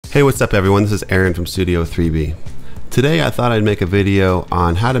Hey, what's up everyone? This is Aaron from Studio 3B. Today I thought I'd make a video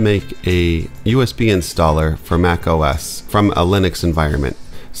on how to make a USB installer for macOS from a Linux environment.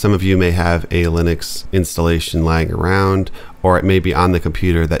 Some of you may have a Linux installation lying around, or it may be on the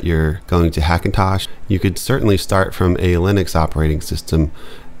computer that you're going to Hackintosh. You could certainly start from a Linux operating system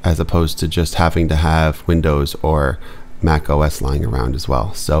as opposed to just having to have Windows or macOS lying around as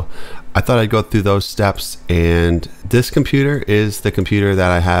well. So I thought I'd go through those steps, and this computer is the computer that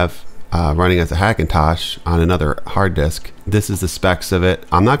I have running as a Hackintosh on another hard disk. This is the specs of it.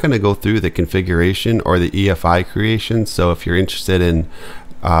 I'm not going to go through the configuration or the EFI creation, so if you're interested in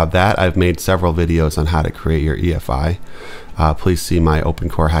that, I've made several videos on how to create your EFI. Please see my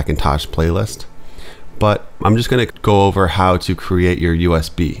OpenCore Hackintosh playlist. But I'm just going to go over how to create your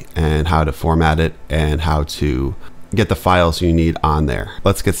USB and how to format it and how to get the files you need on there.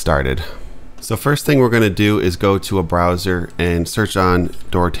 Let's get started. So first thing we're going to do is go to a browser and search on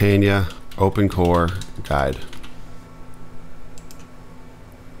Dortania OpenCore Guide.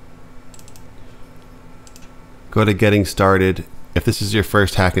 Go to Getting Started. If this is your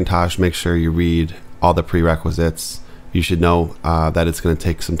first Hackintosh, make sure you read all the prerequisites. You should know that it's going to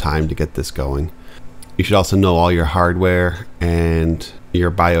take some time to get this going. You should also know all your hardware, and your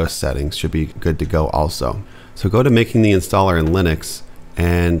BIOS settings should be good to go also. So go to making the installer in Linux,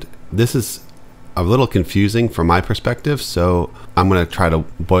 and this is a little confusing from my perspective, so I'm going to try to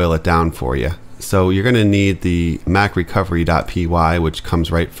boil it down for you. So you're going to need the macrecovery.py, which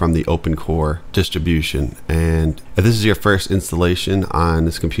comes right from the OpenCore distribution. And if this is your first installation on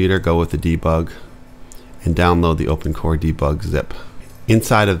this computer, go with the debug and download the OpenCore debug zip.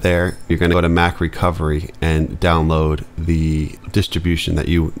 Inside of there, you're going to go to Mac Recovery and download the distribution that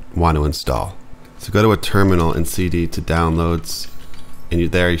you want to install. So go to a terminal and CD to downloads,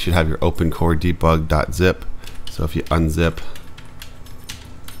 and there you should have your OpenCore debug.zip. So if you unzip,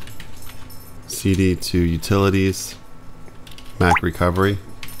 CD to utilities, Mac Recovery,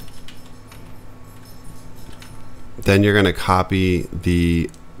 then you're going to copy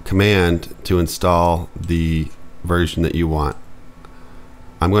the command to install the version that you want.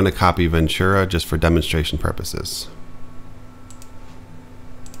 I'm going to copy Ventura just for demonstration purposes.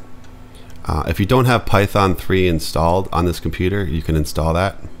 If you don't have Python 3 installed on this computer, you can install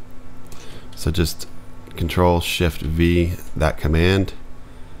that. So just Control-Shift-V that command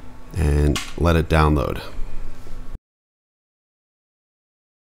and let it download.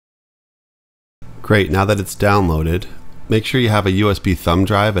 Great, now that it's downloaded, make sure you have a USB thumb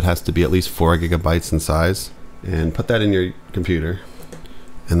drive. It has to be at least 4 gigabytes in size, and put that in your computer.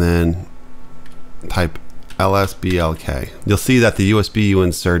 And then type lsblk. You'll see that the USB you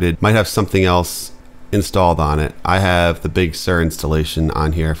inserted might have something else installed on it. I have the Big Sur installation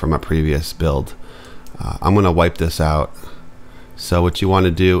on here from a previous build. I'm going to wipe this out. So what you want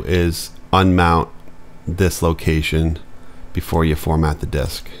to do is unmount this location before you format the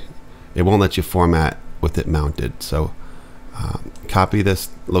disk. It won't let you format with it mounted. So copy this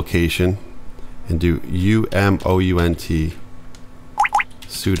location and do umount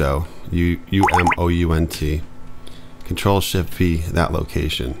sudo umount, Control-Shift-V that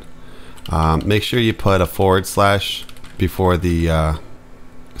location. Make sure you put a / before the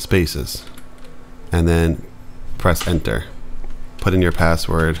spaces, and then press enter. Put in your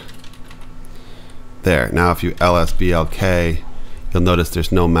password. There. Now if you lsblk, you'll notice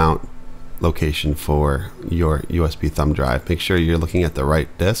there's no mount location for your USB thumb drive. Make sure you're looking at the right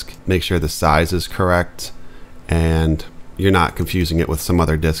disk. Make sure the size is correct, and you're not confusing it with some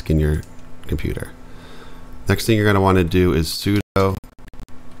other disk in your computer. Next thing you're going to want to do is sudo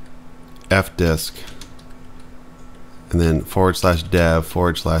fdisk and then /dev/sd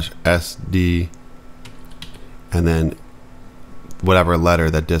and then whatever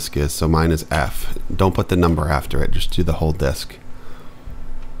letter that disk is. So mine is F. Don't put the number after it, just do the whole disk.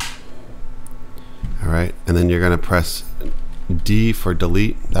 Alright, and then you're going to press D for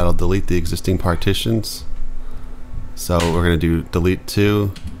delete. That'll delete the existing partitions. So we're going to do delete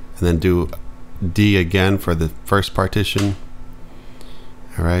 2 and then do D again for the first partition.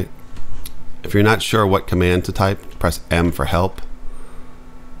 Alright. If you're not sure what command to type, press M for help.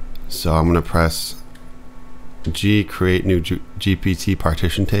 So I'm going to press G, create new GPT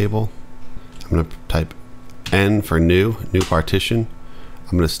partition table. I'm going to type N for new partition.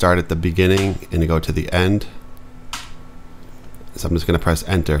 I'm going to start at the beginning and go to the end. So I'm just going to press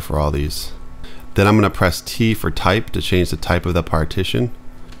enter for all these. Then I'm going to press T for type to change the type of the partition.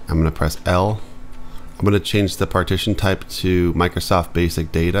 I'm going to press L. I'm going to change the partition type to Microsoft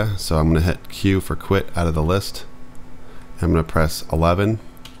Basic Data. So I'm going to hit Q for quit out of the list. I'm going to press 11.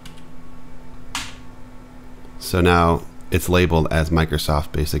 So now it's labeled as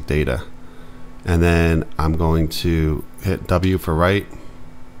Microsoft Basic Data. And then I'm going to hit W for write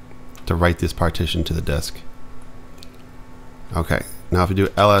to write this partition to the disk. Okay, now if you do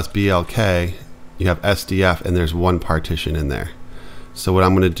LSBLK, you have SDF and there's one partition in there. So what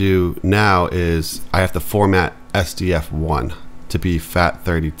I'm going to do now is I have to format SDF1 to be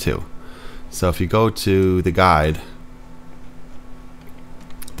FAT32. So if you go to the guide,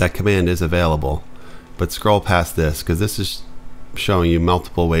 that command is available, but scroll past this because this is showing you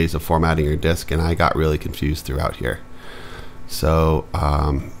multiple ways of formatting your disk, and I got really confused throughout here. So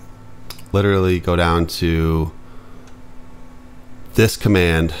literally go down to this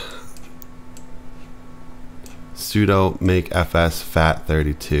command, sudo make fs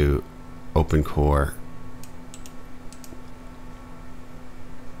fat32 OpenCore,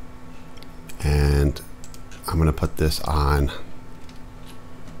 and I'm going to put this on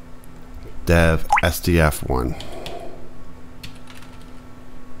dev SDF1.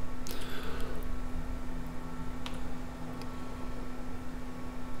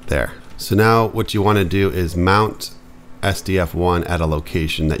 There. So now what you want to do is mount SDF1 at a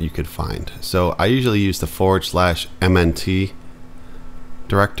location that you could find. So I usually use the /MNT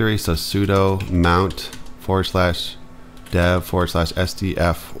directory. So sudo mount /dev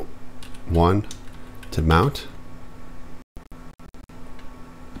 /SDF1 to mount.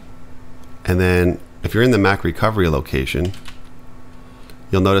 And then if you're in the Mac recovery location,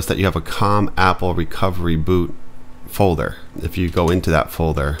 you'll notice that you have a COM Apple recovery boot folder. If you go into that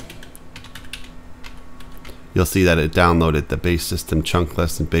folder, you'll see that it downloaded the base system chunk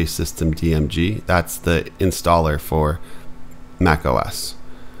list and base system DMG. That's the installer for macOS.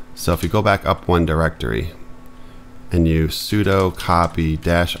 So if you go back up one directory and you sudo copy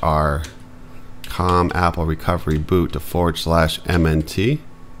 -r COM Apple recovery boot to /MNT,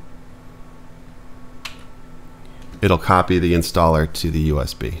 it'll copy the installer to the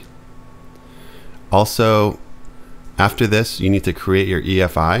USB. Also, after this, you need to create your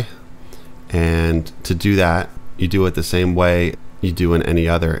EFI, and to do that, you do it the same way you do in any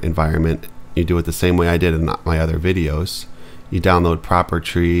other environment. You do it the same way I did in my other videos. You download proper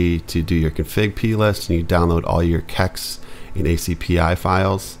tree to do your config plist, and you download all your kex and ACPI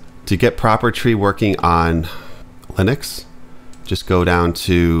files. To get proper tree working on Linux, just go down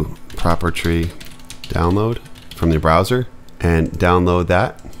to proper tree download from your browser and download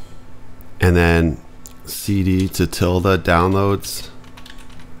that, and then cd to tilde downloads,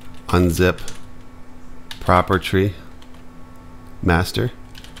 unzip proper tree master,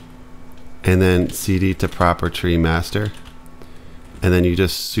 and then cd to proper tree master, and then you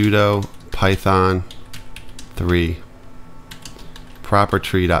just sudo python 3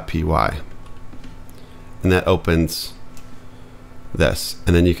 propertree.py, and that opens this,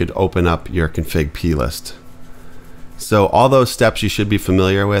 and then you could open up your config plist. So all those steps you should be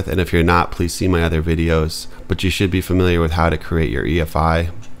familiar with, and if you're not, please see my other videos, but you should be familiar with how to create your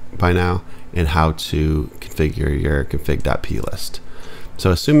EFI by now and how to configure your config.plist. So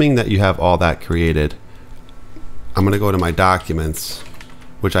assuming that you have all that created, I'm going to go to my documents,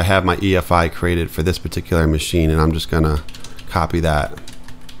 which I have my EFI created for this particular machine, and I'm just going to copy that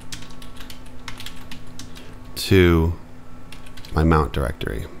to my mount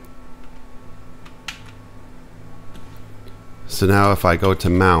directory. So now if I go to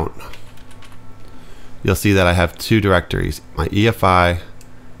mount, you'll see that I have two directories, my EFI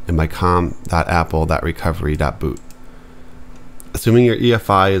and my com.apple.recovery.boot. Assuming your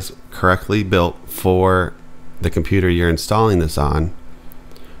EFI is correctly built for the computer you're installing this on,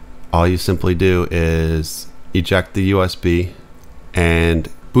 all you simply do is eject the USB and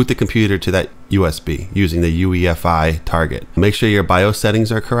boot the computer to that USB using the UEFI target. Make sure your BIOS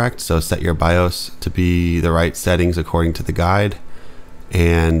settings are correct, so set your BIOS to be the right settings according to the guide,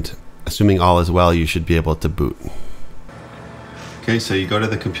 and assuming all is well, you should be able to boot. Okay, so you go to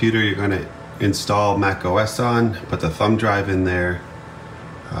the computer you're going to install macOS on, put the thumb drive in there,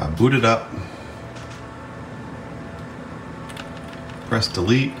 boot it up, press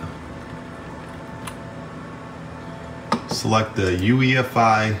delete, select the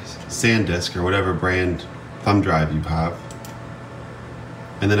UEFI SanDisk or whatever brand thumb drive you have,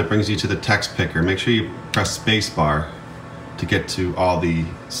 and then it brings you to the text picker. Make sure you press spacebar to get to all the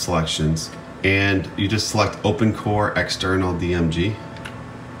selections, and you just select OpenCore external DMG,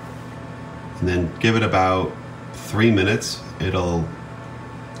 and then give it about 3 minutes. It'll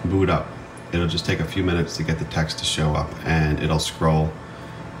boot up. It'll just take a few minutes to get the text to show up, and it'll scroll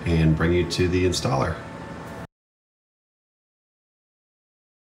and bring you to the installer.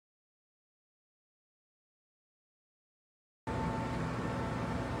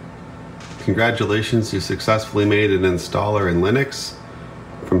 Congratulations, you successfully made an installer in Linux.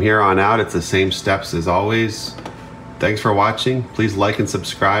 From here on out, it's the same steps as always. Thanks for watching. Please like and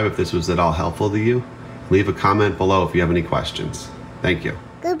subscribe if this was at all helpful to you. Leave a comment below if you have any questions. Thank you.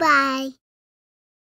 Goodbye.